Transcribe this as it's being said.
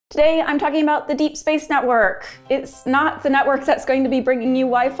Today, I'm talking about the Deep Space Network. It's not the network that's going to be bringing you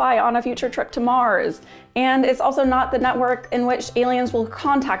Wi-Fi on a future trip to Mars. And it's also not the network in which aliens will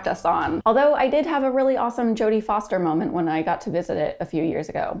contact us on. Although I did have a really awesome Jodie Foster moment when I got to visit it a few years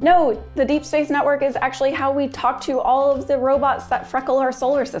ago. No, the Deep Space Network is actually how we talk to all of the robots that freckle our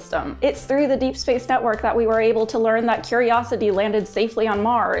solar system. It's through the Deep Space Network that we were able to learn that Curiosity landed safely on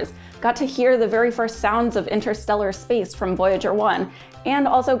Mars, got to hear the very first sounds of interstellar space from Voyager 1, and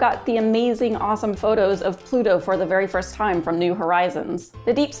also got the amazing, awesome photos of Pluto for the very first time from New Horizons.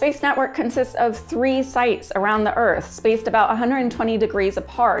 The Deep Space Network consists of 3 sites around the Earth, spaced about 120 degrees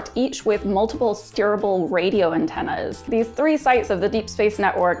apart, each with multiple steerable radio antennas. These 3 sites of the Deep Space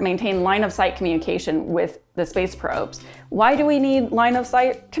Network maintain line-of-sight communication with the space probes. Why do we need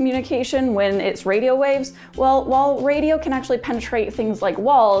line-of-sight communication when it's radio waves? Well, while radio can actually penetrate things like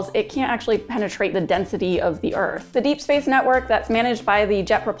walls, it can't actually penetrate the density of the Earth. The Deep Space Network that's managed by the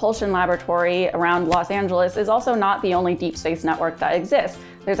Jet Propulsion Laboratory around Los Angeles is also not the only deep space network that exists.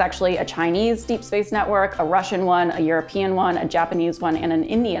 There's actually a Chinese deep space network, a Russian one, a European one, a Japanese one, and an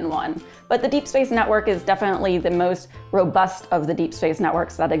Indian one. But the Deep Space Network is definitely the most robust of the deep space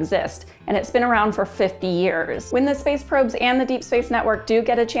networks that exist, and it's been around for 50 years. When the space probes and the Deep Space Network do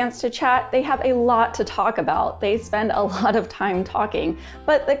get a chance to chat, they have a lot to talk about. They spend a lot of time talking,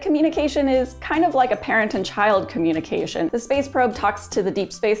 but the communication is kind of like a parent and child communication. The space probe talks to the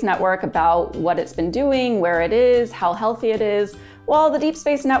Deep Space Network about what it's been doing, where it is, how healthy it is, while the Deep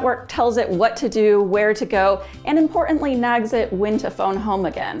Space Network tells it what to do, where to go, and importantly nags it when to phone home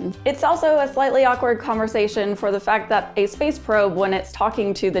again. It's also a slightly awkward conversation for the fact that a space probe, when it's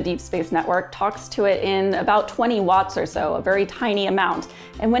talking to the Deep Space Network, talks to it in about 20 watts or so, a very tiny amount.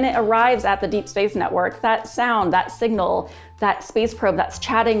 And when it arrives at the Deep Space Network, that sound, that signal, that space probe that's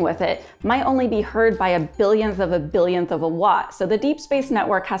chatting with it might only be heard by a billionth of a watt. So the Deep Space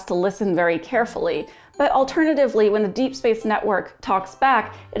Network has to listen very carefully. But alternatively, when the Deep Space Network talks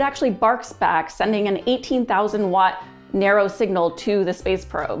back, it actually barks back, sending an 18,000 watt narrow signal to the space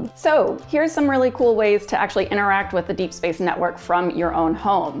probe. So here's some really cool ways to actually interact with the Deep Space Network from your own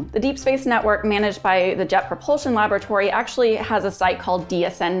home. The Deep Space Network, managed by the Jet Propulsion Laboratory, actually has a site called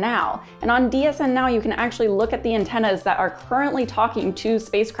DSN Now. And on DSN Now, you can actually look at the antennas that are currently talking to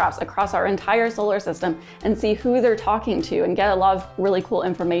spacecrafts across our entire solar system and see who they're talking to and get a lot of really cool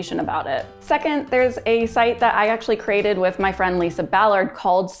information about it. Second, there's a site that I actually created with my friend Lisa Ballard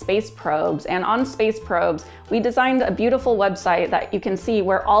called Space Probes. And on Space Probes, we designed a beautiful website that you can see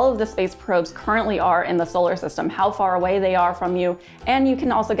where all of the space probes currently are in the solar system, how far away they are from you, and you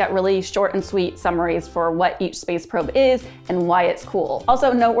can also get really short and sweet summaries for what each space probe is and why it's cool.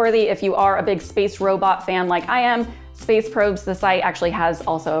 Also noteworthy, if you are a big space robot fan like I am, Space Probes, the site, actually has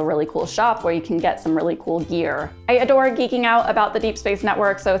also a really cool shop where you can get some really cool gear. I adore geeking out about the Deep Space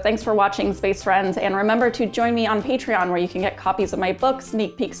Network, so thanks for watching, Space Friends, and remember to join me on Patreon where you can get copies of my books,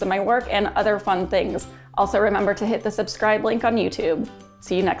 sneak peeks of my work, and other fun things. Also remember to hit the subscribe link on YouTube.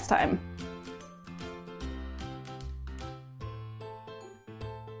 See you next time.